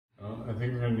I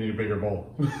think I'm gonna need a bigger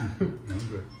bowl. Okay.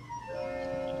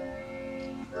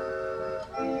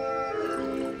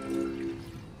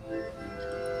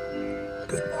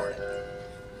 Good morning.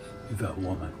 Hyvää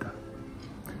huomenta.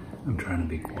 I'm trying to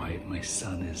be quiet. My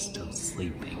son is still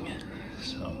sleeping,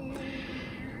 so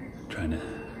I'm trying to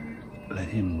let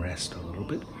him rest a little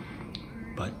bit.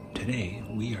 But today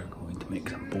we are going to make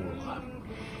some pulla.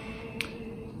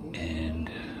 And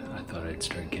I thought I'd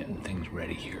start getting things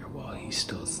ready here while he's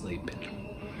still sleeping.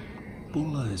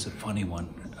 Pulla is a funny one.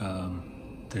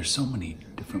 There's so many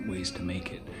different ways to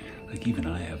make it. Like even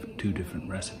I have 2 different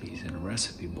recipes in a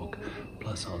recipe book,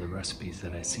 plus all the recipes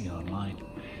that I see online.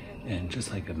 And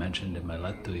just like I mentioned in my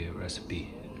lattuja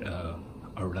recipe,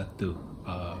 or lattu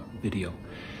video,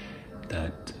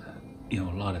 that a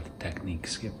lot of the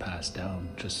techniques get passed down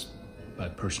just by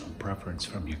personal preference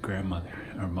from your grandmother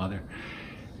or mother.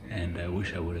 And I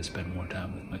wish I would have spent more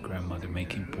time with my grandmother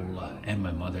making pulla and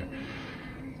my mother,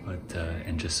 but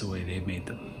and just the way they made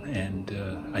them. And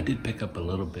I did pick up a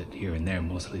little bit here and there,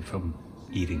 mostly from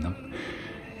eating them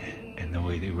and the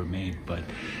way they were made. But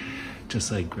just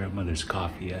like grandmother's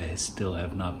coffee, I still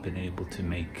have not been able to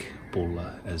make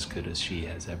pulla as good as she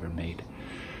has ever made.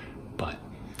 But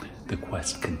the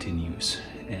quest continues,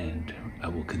 and I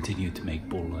will continue to make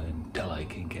pulla until I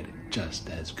can get it just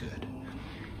as good.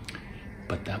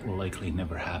 But that will likely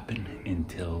never happen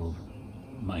until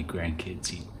my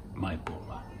grandkids eat my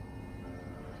pulla.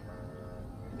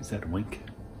 Is that a wink?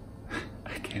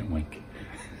 I can't wink.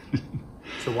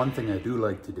 So one thing I do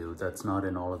like to do that's not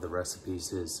in all of the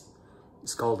recipes is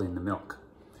scalding the milk.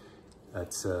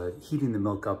 That's heating the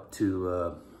milk up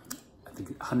to, I think,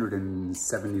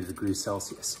 170 degrees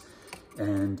Celsius.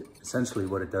 And essentially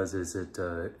what it does is it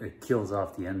kills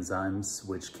off the enzymes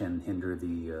which can hinder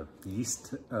the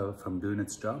yeast from doing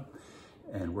its job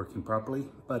and working properly.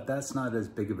 Has that's not as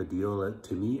big of a deal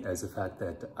to me as the fact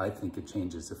that I think it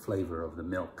changes the flavor of the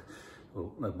milk.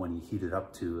 When you heat it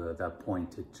up to that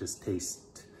point, it just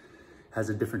has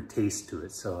a different taste to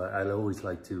it. So I always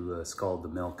like to scald the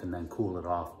milk and then cool it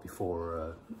off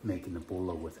before making the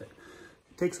pulla with it.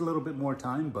 It takes a little bit more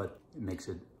time, but it makes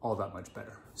it all that much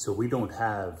better. So we don't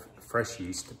have fresh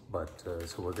yeast, but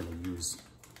so we're gonna use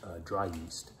dry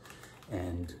yeast.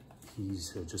 And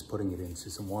he's just putting it into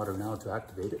some water now to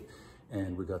activate it.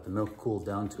 And we got the milk cooled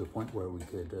down to a point where we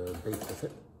could bake with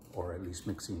it, or at least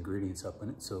mix the ingredients up in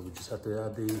it. So we just have to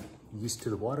add the yeast to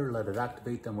the water, let it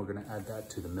activate, then we're gonna add that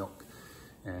to the milk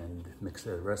and mix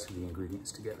the rest of the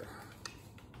ingredients together.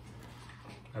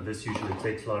 Now this usually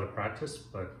takes a lot of practice,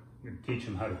 but you teach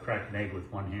them how to crack an egg with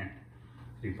one hand.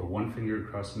 So you put one finger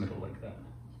across the middle like that.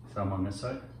 Thumb on this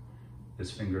side,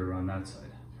 this finger on that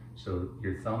side. So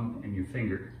your thumb and your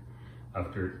finger,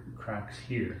 after it cracks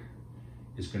here,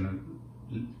 is gonna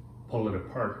pull it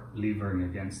apart, levering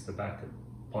against the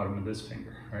bottom of this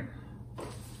finger, right?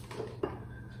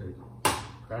 So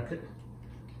crack it,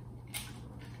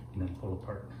 and then pull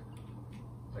apart,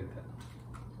 like that.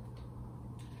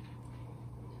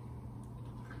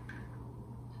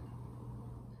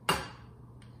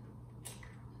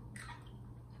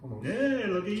 Almost. Yeah,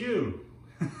 look at you.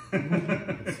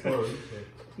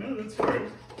 No, that's fair.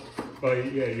 Well,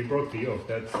 yeah, you broke the yolk.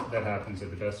 That happens at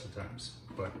the best of times.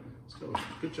 But still,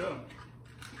 good job.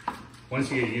 Once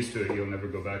you get used to it, you'll never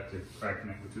go back to cracking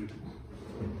it with food.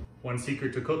 One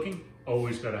secret to cooking: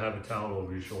 always got to have a towel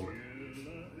over your shoulder.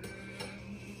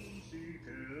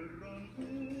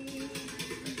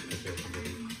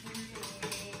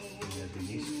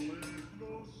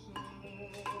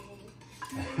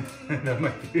 That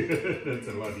might be, that's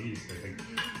a lot of yeast, I think.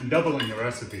 I'm doubling the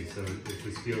recipe, so it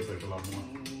just feels like a lot more.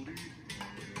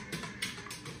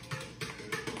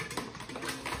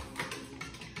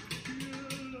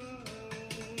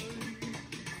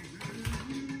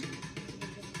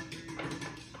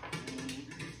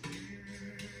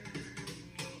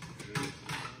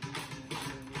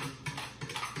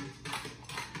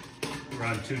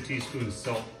 Around 2 teaspoons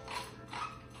salt.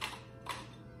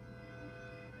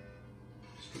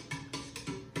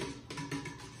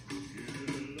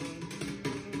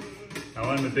 Now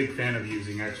I'm a big fan of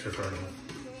using extra cardamom.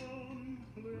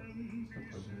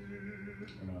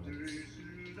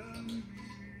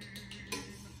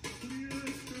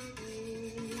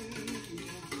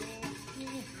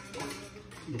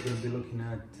 We're going to be looking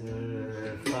at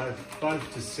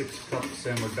 5 to 6 cups,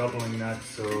 and we're doubling that,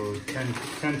 so 10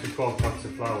 to 12 cups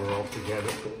of flour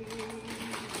altogether. So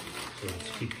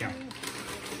let's keep counting.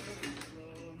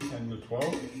 10 to 12?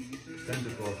 10 to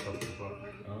 12 cups of flour.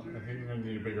 Oh, I think I'm going to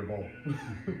need a bigger bowl. Okay.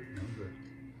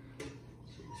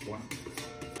 So it's 1,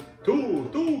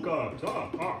 2 cups,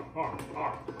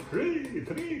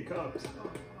 3 cups.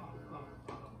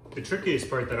 The trickiest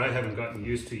part that I haven't gotten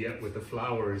used to yet with the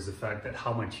flour is the fact that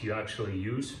how much you actually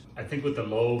use. I think with the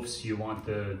loaves, you want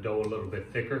the dough a little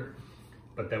bit thicker,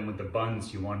 but then with the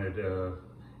buns, you want it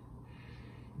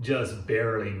just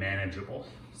barely manageable.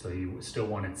 So you still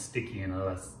want it sticky and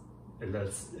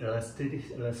elasticity.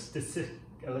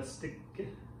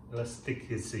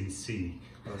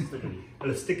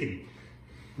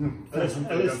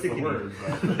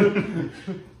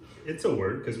 It's a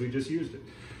word because we just used it.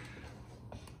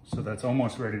 So that's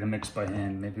almost ready to mix by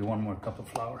hand. Maybe one more cup of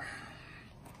flour.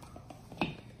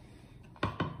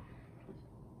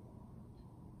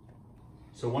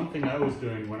 So one thing I was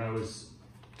doing when I was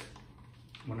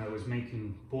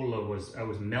making pulla was I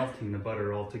was melting the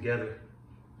butter all together.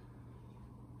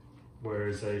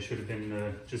 Whereas I should have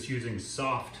been just using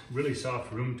soft, really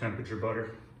soft room temperature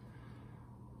butter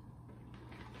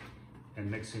and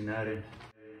mixing that in.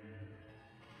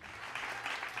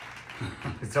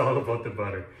 It's all about the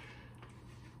butter.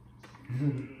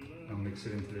 I'll mix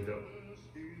it into the dough.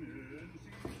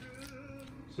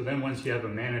 So then once you have a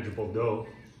manageable dough,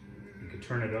 you can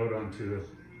turn it out onto a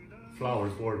flour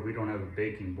board. We don't have a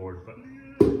baking board, but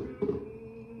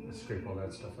let's scrape all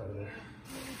that stuff out of there.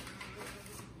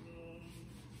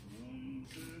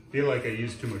 Feel like I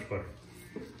used too much butter.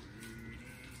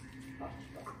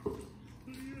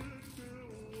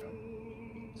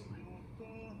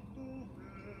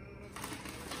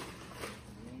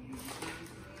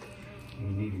 You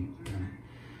need to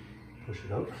push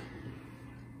it out,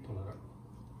 pull it up.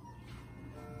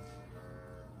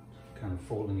 Kind of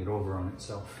folding it over on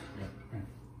itself. Yeah. Right.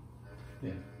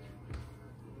 Yeah.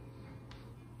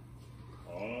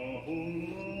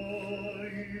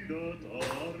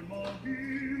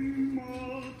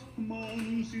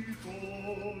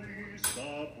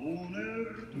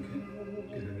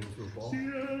 Get it into a ball.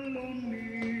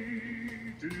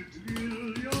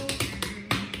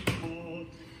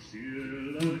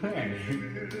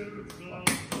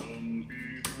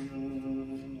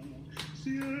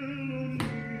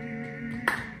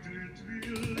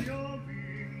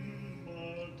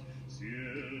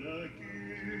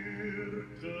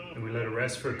 And we let it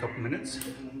rest for a couple minutes.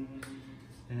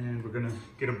 And we're gonna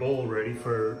get a bowl ready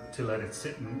to let it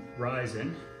sit and rise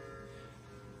in.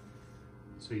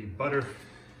 So you butter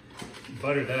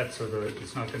that so that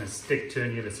it's not gonna stick to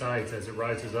any of the sides as it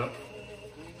rises up.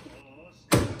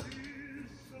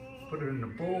 Put it in the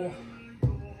bowl.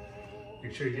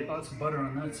 Make sure you get lots of butter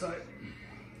on that side.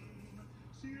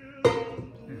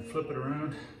 And flip it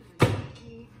around.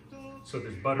 So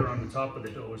there's butter on the top of the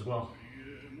dough as well.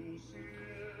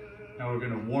 Now we're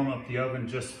going to warm up the oven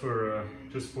just for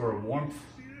a warmth,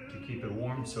 to keep it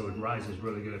warm so it rises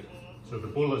really good. So the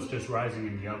pulla is just rising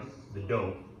in the oven. The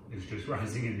dough is just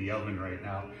rising in the oven right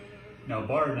now. Now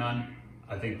bar none,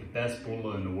 I think the best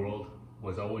pulla in the world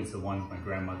was always the ones my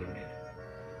grandmother made.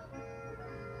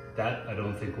 That I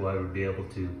don't think we'll ever be able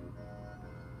to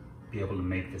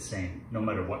make the same, no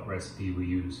matter what recipe we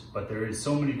use. But there is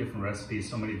so many different recipes,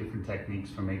 so many different techniques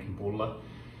for making pulla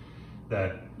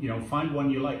that, you know, find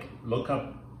one you like. Look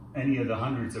up any of the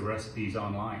hundreds of recipes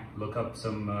online. Look up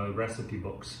some recipe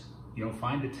books. You know,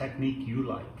 find a technique you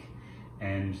like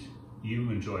and you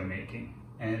enjoy making.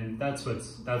 And that's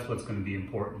what's going to be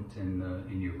important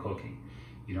in your cooking.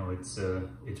 You know, it's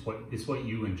what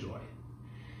you enjoy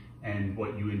and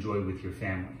what you enjoy with your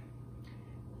family.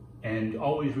 And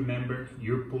always remember,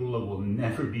 your pulla will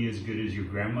never be as good as your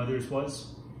grandmother's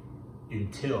was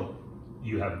until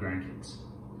you have grandkids.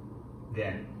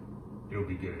 Then it'll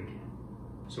be good.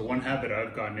 So one habit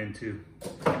I've gotten into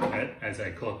as I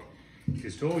cook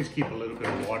is to always keep a little bit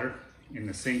of water in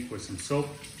the sink with some soap.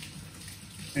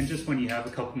 And just when you have a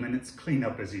couple minutes, clean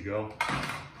up as you go.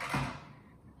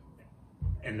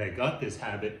 And I got this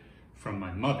habit from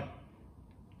my mother.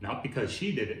 Not because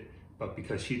she did it, but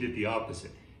because she did the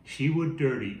opposite. She would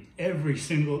dirty every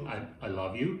single, I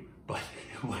love you, but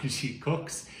when she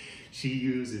cooks, she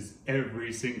uses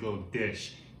every single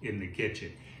dish in the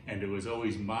kitchen. And it was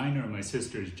always mine or my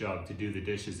sister's job to do the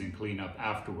dishes and clean up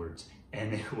afterwards.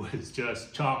 And it was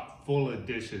just chock full of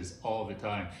dishes all the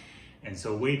time. And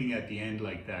so waiting at the end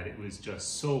like that, it was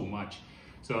just so much.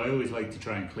 So I always like to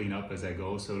try and clean up as I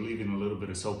go. So leaving a little bit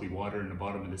of soapy water in the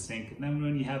bottom of the sink. And then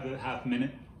when you have a half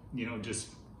minute, you know, just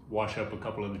wash up a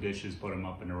couple of the dishes, put them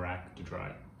up in a rack to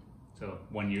dry. So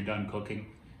when you're done cooking,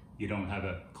 you don't have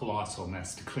a colossal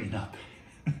mess to clean up.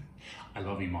 I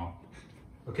love you, Mom.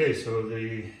 Okay, so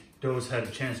the dough's had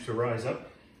a chance to rise up.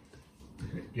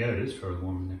 Yeah, it is fairly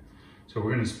warm in there. So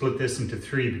we're gonna split this into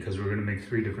three because we're gonna make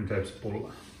three different types of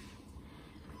pulla.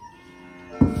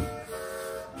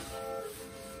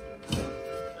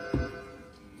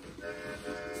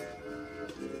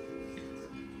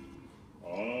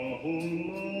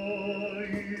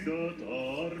 laidat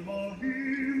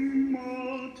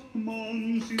armahimmat,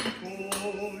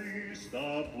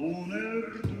 mansikoista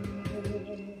punertuu.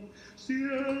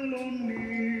 Siellä on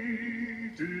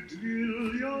niityt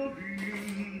viljavimmat,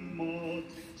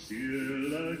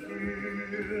 siellä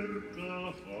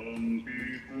kirkkaampi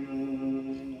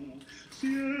puu.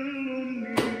 Siellä on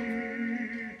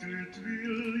niityt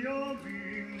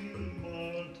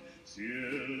viljavimmat,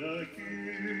 siellä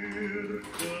kirkkaampi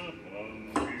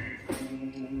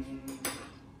puu.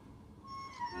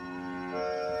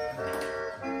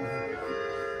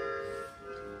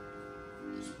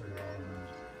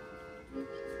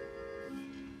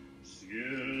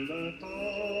 Siellä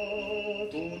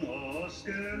taaton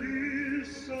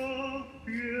askelissa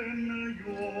piennä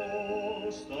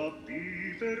juosta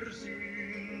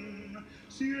piipersin.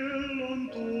 Siellä on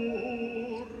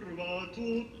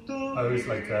turvatutta. I always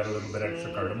like to add a little bit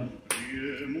extra cardamom.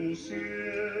 Riemu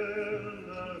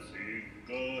siellä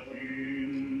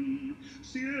sikkahin.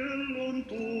 Siellä on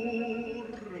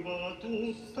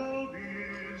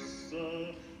turvatuttavissa.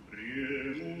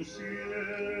 Riemu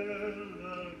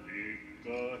siellä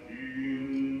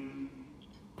rikkahin.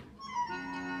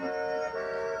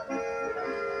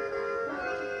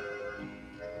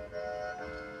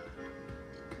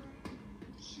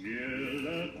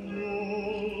 Siellä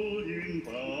kuljin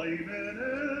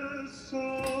paimenessa,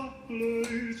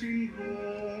 löysin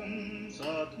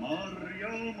runsaat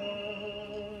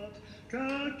marjamaat.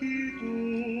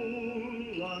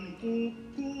 Käkitullan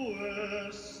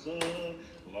kukkuessa,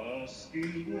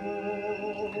 laskin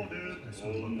vuodet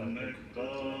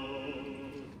onnekkaat.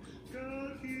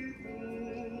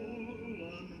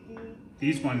 Käkitullan kukkuessa.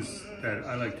 These ones that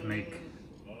I like to make,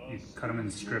 you cut them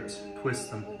in strips, twist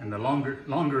them, and the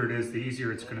longer it is, the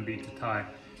easier it's going to be to tie.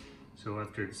 So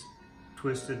after it's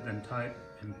twisted, then tie it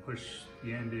and push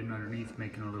the end in underneath,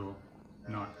 making a little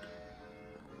knot.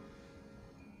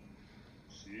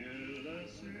 Siellä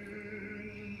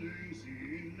synnyin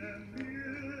sinne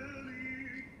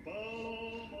mieli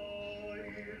palomailta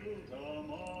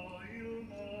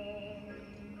maailman.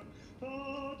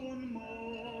 Taaton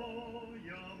maa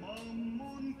ja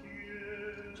mammon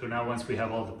kieli. So now once we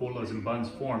have all the pullas and buns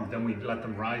formed, then we let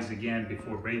them rise again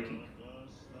before baking.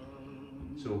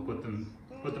 So we'll put them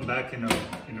back in a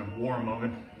warm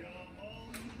oven.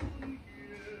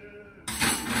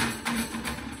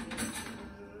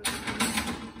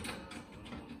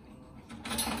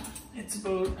 It's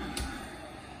about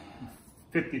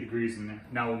 50 degrees in there.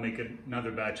 Now we'll make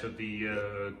another batch of the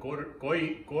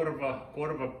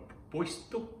korva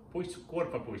puistu.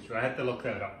 I had to look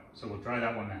that up, so we'll try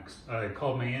that one next. I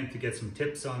called my aunt to get some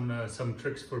tips on some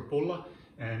tricks for pulla,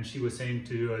 and she was saying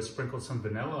to sprinkle some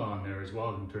vanilla on there as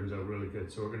well, and it turns out really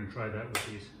good. So we're going to try that with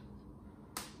these.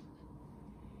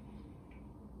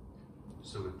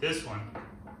 So with this one,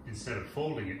 instead of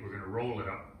folding it, we're going to roll it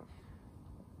up.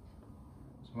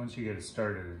 So once you get it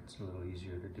started, it's a little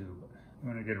easier to do, but you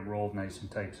want to get it rolled nice and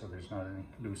tight so there's not any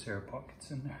loose air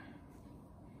pockets in there.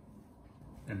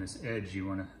 And this edge, you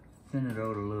want to thin it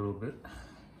out a little bit.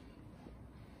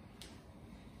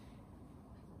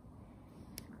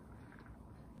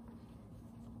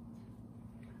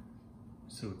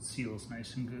 So it seals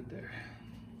nice and good there.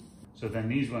 So then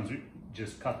these ones, we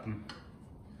just cut them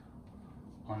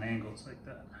on angles like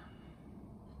that.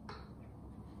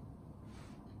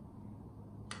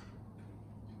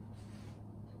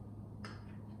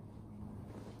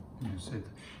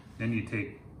 Then you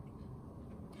take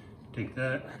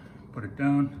that, put it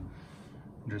down,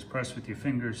 and just press with your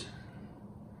fingers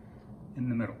in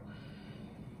the middle,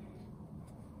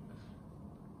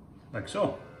 like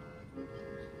so. Good.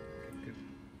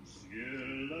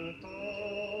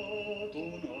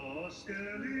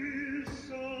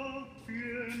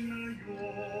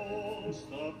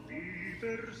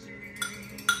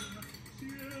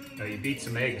 Now you beat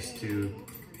some eggs to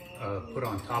put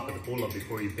on top of the pulla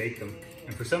before you bake them.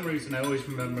 And for some reason, I always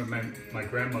remember my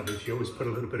grandmother, she always put a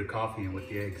little bit of coffee in with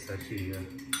the eggs that she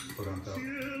put on top.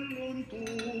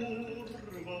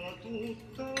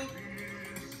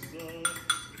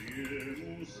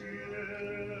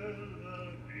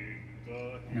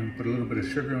 And put a little bit of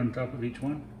sugar on top of each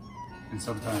one. And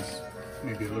sometimes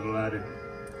maybe a little added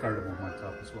cardamom on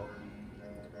top as well,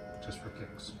 just for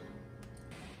kicks.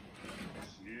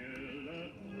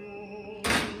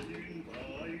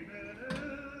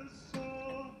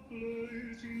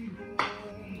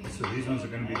 So these ones are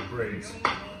going to be the braids. So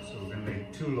we're going to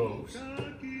make 2 loaves.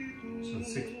 So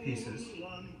 6 pieces.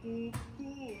 And we'll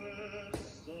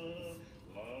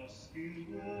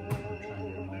try and get them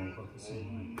all about the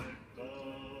same length.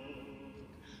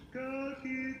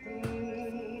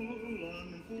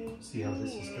 See how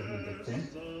this is starting to get thin?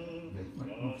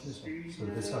 So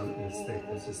this is how it's thick,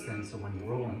 this is thin, so when you're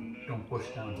rolling, don't push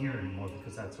down here anymore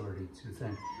because that's already too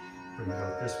thin. Bring it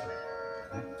out this way,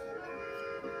 okay?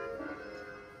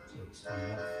 So it's done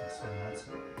enough, it's done that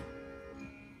side.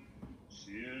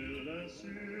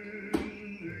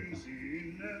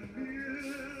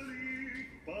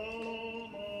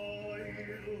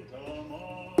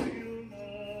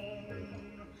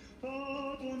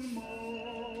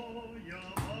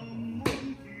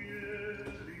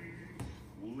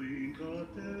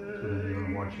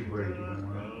 Watch your braid, you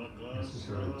don't want it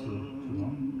necessarily too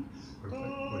long. Perfect.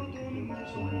 What you can do,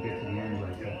 so when you get to the end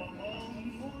like that,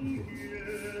 you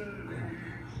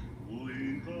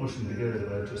can push them together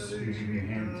by just using your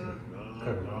hand to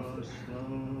cut it off.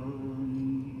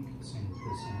 Same with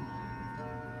this end.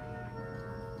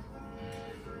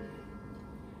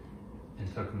 And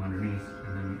tuck them underneath,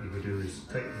 and then what you could do is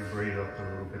tighten your braid up a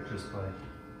little bit just by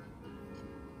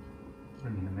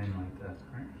bringing them in like that,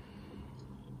 right?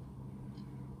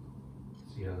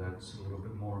 See how that's a little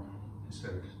bit more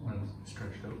instead of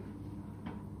stretched out.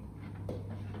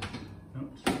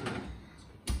 Nope.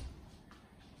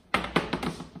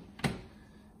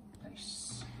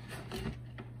 Nice.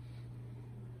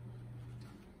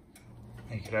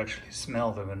 You could actually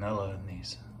smell the vanilla in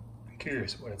these. I'm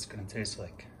curious what it's going to taste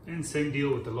like. And same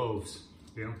deal with the loaves.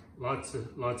 You know, lots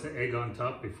of egg on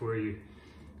top before you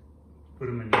put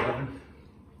them in the oven.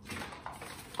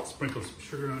 Sprinkle some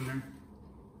sugar on there.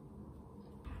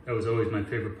 That was always my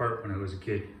favorite part when I was a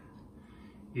kid.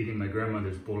 Eating my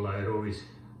grandmother's pulla, I'd always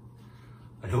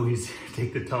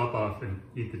take the top off and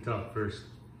eat the top first.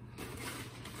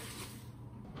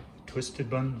 Twisted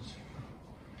buns,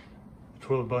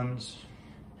 twirl buns,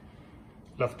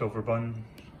 leftover bun,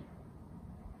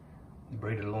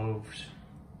 braided loaves,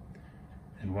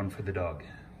 and one for the dog.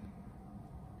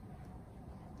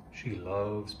 She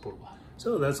loves pulla.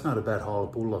 So that's not a bad haul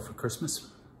of pulla for Christmas.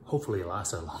 Hopefully it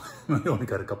lasts that long. We only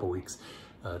got a couple weeks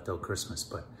till Christmas,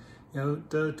 but you know,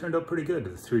 it turned out pretty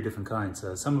good. 3 different kinds.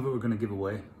 Some of it we're going to give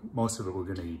away. Most of it we're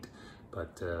going to eat,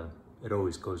 but it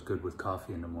always goes good with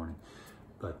coffee in the morning.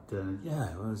 But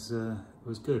yeah, it was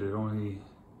good. It only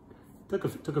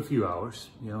took a few hours,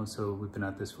 you know. So we've been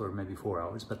at this for maybe 4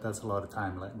 hours, but that's a lot of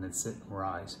time letting it sit and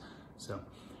rise. So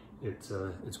it's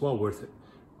well worth it.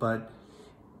 But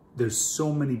there's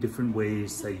so many different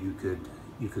ways that you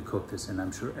could cook this, and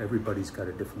I'm sure everybody's got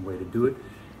a different way to do it.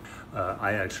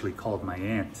 I actually called my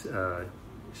aunt.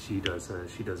 She does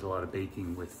a lot of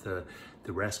baking with the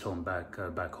rest home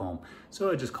back home.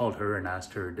 So I just called her and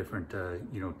asked her different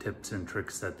you know, tips and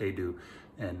tricks that they do,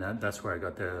 and that's where I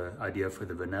got the idea for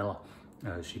the vanilla.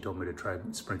 She told me to try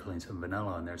sprinkling some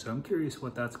vanilla on there, so I'm curious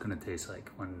what that's going to taste like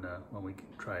when we can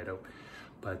try it out.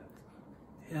 But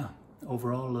yeah,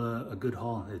 overall a good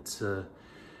haul. It's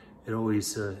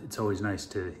always nice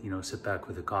to, you know, sit back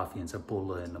with a coffee and some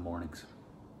pulla in the mornings.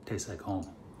 Tastes like home.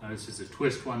 Now this is a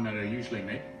twist one that I usually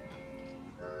make.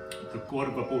 The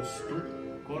korva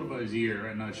postu. Korva is ear.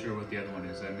 I'm not sure what the other one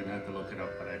is. I'm gonna have to look it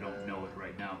up, but I don't know it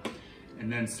right now.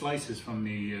 And then slices from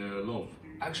the loaf.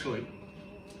 Actually,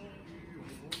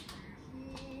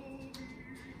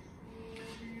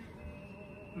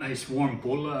 nice warm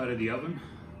pulla out of the oven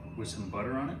with some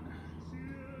butter on it.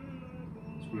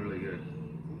 It's really good.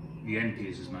 The end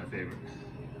piece is my favorite.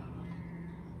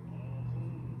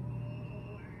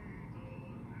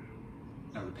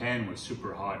 Now the pan was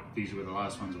super hot. These were the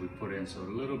last ones we put in, so a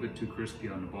little bit too crispy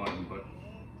on the bottom, but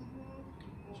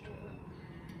let's try that.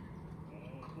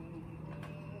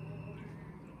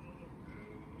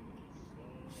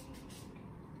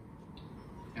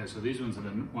 Yeah, so these ones are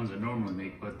the ones I normally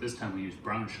make, but this time we used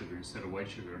brown sugar instead of white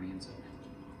sugar on the inside.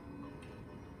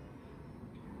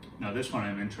 Now this one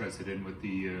I'm interested in with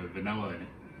the vanilla in it.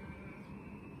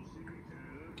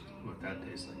 What that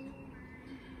tastes like.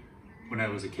 When I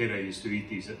was a kid, I used to eat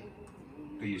these.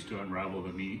 I used to unravel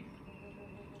them,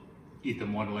 eat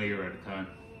them one layer at a time.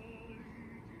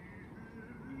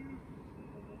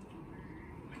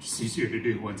 It's easier to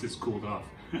do once it's cooled off.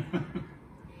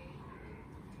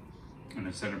 And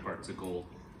the center part's a gold.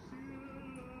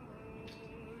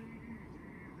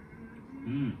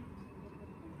 Mmm.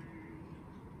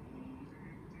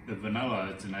 The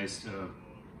vanilla, it's a nice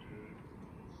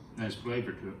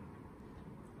flavor to it.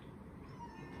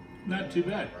 Not too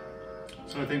bad.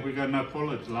 So I think we got enough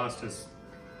pulla to last us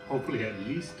hopefully at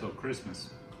least till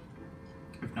Christmas,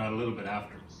 if not a little bit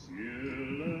after.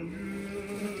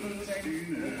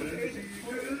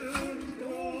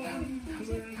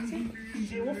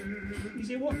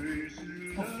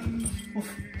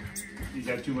 Is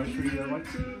that too much for you, Alex?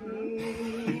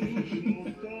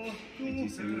 you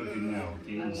see me looking now?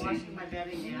 Okay, you see? Washing my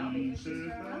bedding now because she's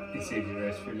not. You save your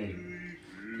rest for later.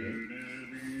 Okay?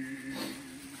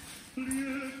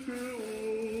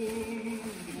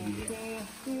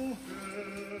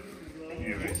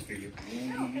 Here, rest for you.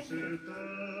 Oh, thank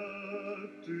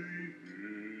you.